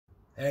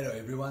Hello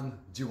everyone,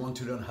 do you want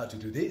to learn how to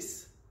do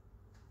this?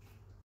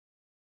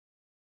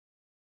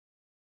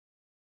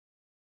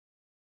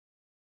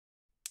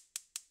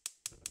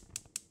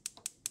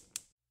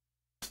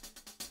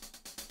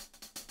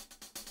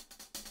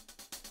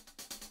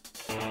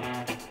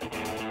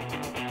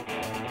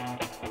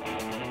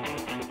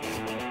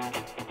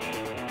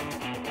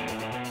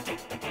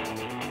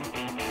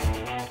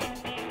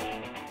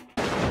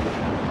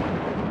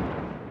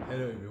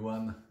 Hello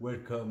everyone,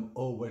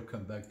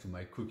 welcome back to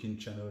my cooking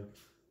channel,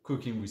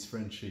 Cooking with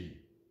Frenchy.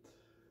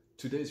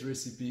 Today's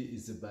recipe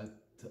is about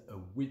a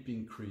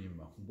whipping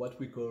cream, what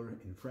we call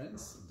in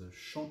France the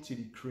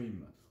Chantilly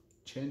cream.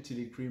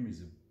 Chantilly cream is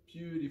a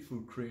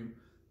beautiful cream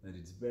that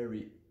is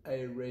very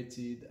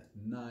aerated,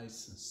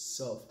 nice,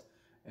 soft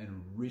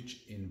and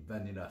rich in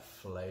vanilla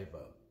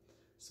flavor.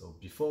 So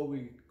before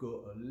we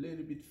go a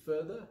little bit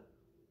further,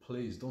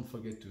 please don't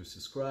forget to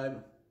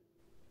subscribe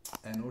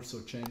and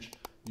also change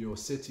your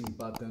setting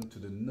button to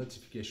the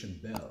notification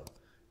bell.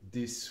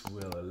 This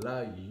will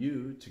allow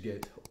you to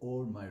get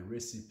all my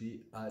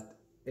recipe at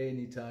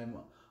any time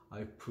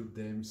I put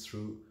them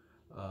through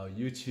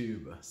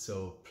YouTube.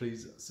 So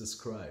please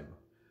subscribe.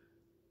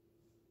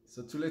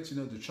 So to let you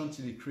know, the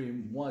Chantilly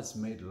cream was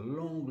made a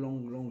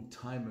long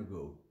time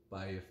ago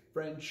by a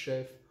French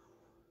chef.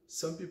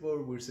 Some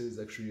people will say it's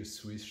actually a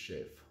Swiss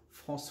chef,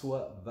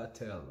 François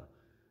Vatel.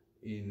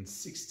 In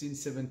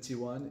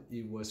 1671,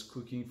 he was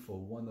cooking for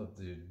one of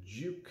the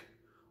Duke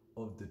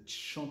of the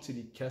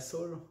Chantilly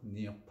castle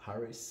near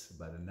Paris,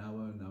 about an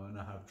hour and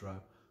a half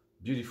drive.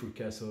 Beautiful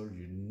castle,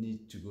 you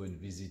need to go and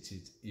visit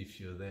it if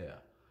you're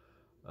there.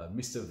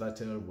 Mr.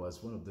 Vatel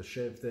was one of the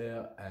chefs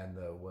there and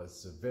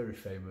was very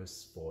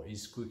famous for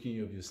his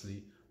cooking,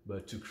 obviously,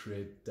 but to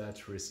create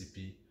that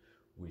recipe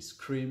with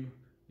cream,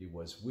 he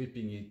was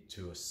whipping it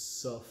to a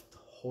soft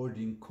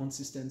holding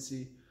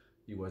consistency.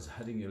 He was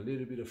adding a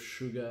little bit of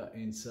sugar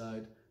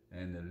inside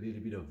and a little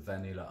bit of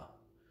vanilla.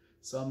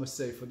 So I must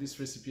say, for this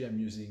recipe I'm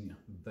using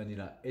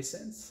vanilla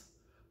essence,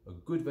 a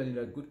good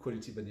vanilla, good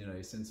quality vanilla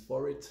essence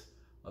for it,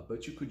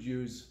 but you could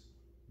use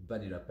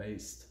vanilla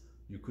paste.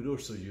 You could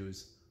also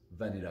use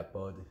vanilla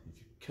pod. If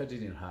you cut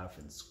it in half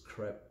and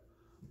scrape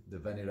the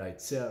vanilla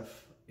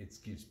itself, it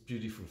gives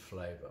beautiful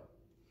flavor.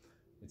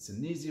 It's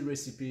an easy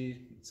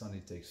recipe. It only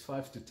takes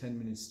 5 to 10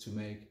 minutes to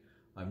make.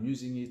 I'm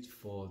using it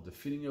for the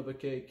filling of a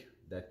cake,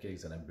 that cake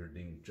that I'm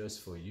building just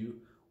for you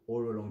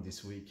all along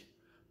this week.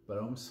 But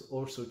I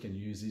also can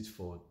use it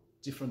for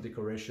different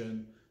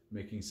decoration,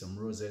 making some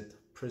rosette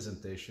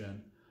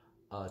presentation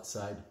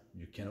outside.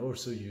 You can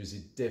also use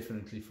it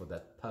definitely for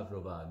that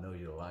pavlova. I know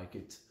you like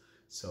it.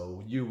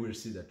 So you will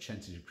see that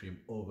Chantilly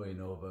cream over and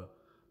over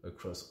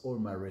across all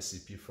my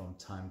recipe from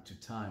time to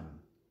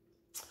time.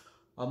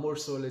 I'm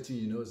also letting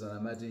you know that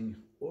I'm adding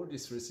all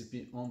this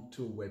recipe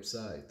onto a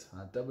website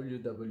at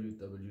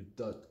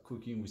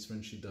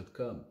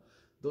www.cookingwithfrenchy.com.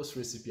 Those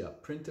recipes are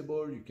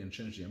printable. You can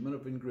change the amount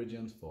of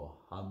ingredients for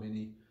how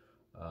many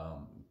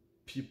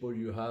people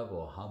you have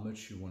or how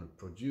much you want to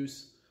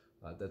produce.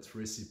 That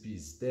recipe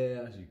is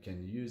there. You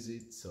can use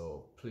it.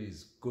 So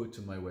please go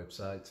to my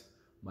website,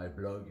 my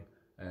blog,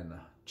 and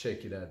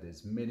check it out.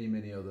 There's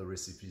many other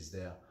recipes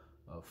there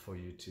for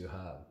you to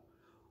have.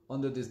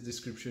 Under this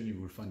description, you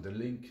will find the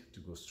link to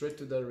go straight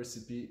to that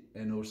recipe,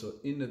 and also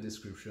in the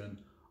description,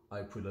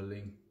 I put a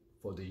link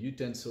for the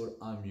utensil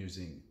I'm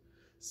using.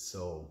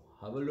 So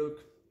have a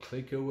look,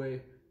 click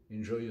away,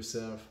 enjoy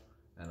yourself,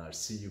 and I'll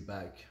see you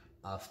back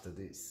after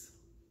this.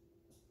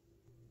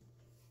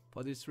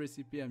 For this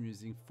recipe, I'm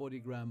using 40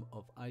 grams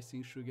of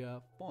icing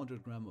sugar,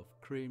 400 grams of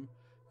cream,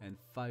 and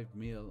 5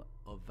 ml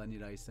of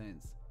vanilla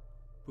essence.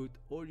 Put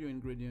all your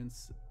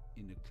ingredients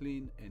in a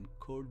clean and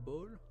cold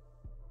bowl.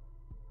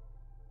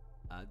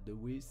 Add the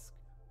whisk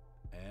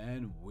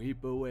and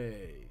whip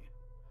away.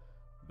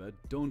 But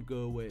don't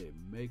go away,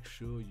 make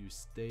sure you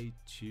stay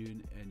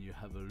tuned and you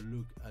have a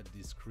look at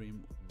this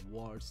cream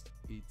whilst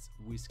it's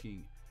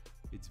whisking.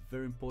 It's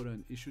very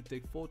important. It should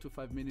take 4 to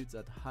 5 minutes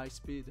at high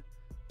speed,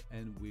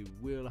 and we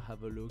will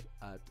have a look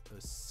at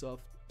a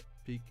soft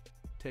peak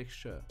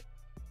texture,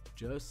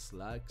 just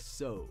like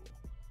so.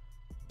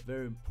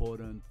 Very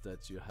important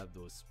that you have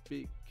those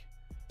peak,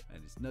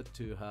 and it's not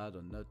too hard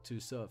or not too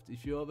soft.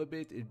 If you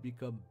overbeat, it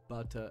becomes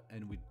butter,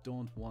 and we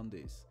don't want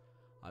this.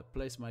 I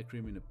place my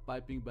cream in a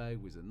piping bag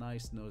with a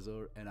nice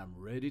nozzle, and I'm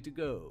ready to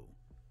go.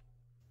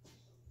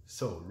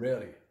 So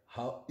really,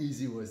 how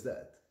easy was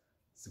that?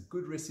 It's a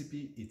good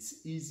recipe,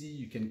 it's easy.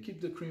 You can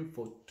keep the cream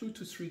for 2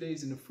 to 3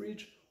 days in the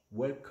fridge,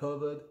 well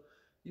covered.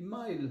 It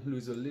might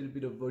lose a little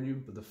bit of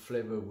volume, but the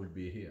flavor will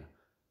be here.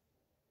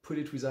 Put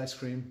it with ice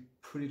cream,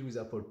 put it with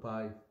apple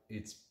pie.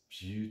 It's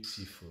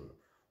beautiful.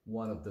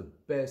 One of the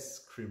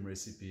best cream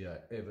recipe I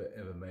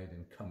ever made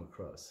and come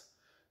across.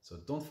 So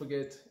don't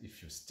forget,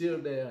 if you're still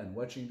there and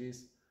watching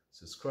this,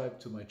 subscribe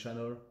to my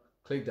channel,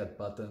 click that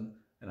button,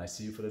 and I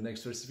see you for the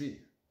next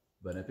recipe.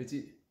 Bon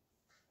appetit!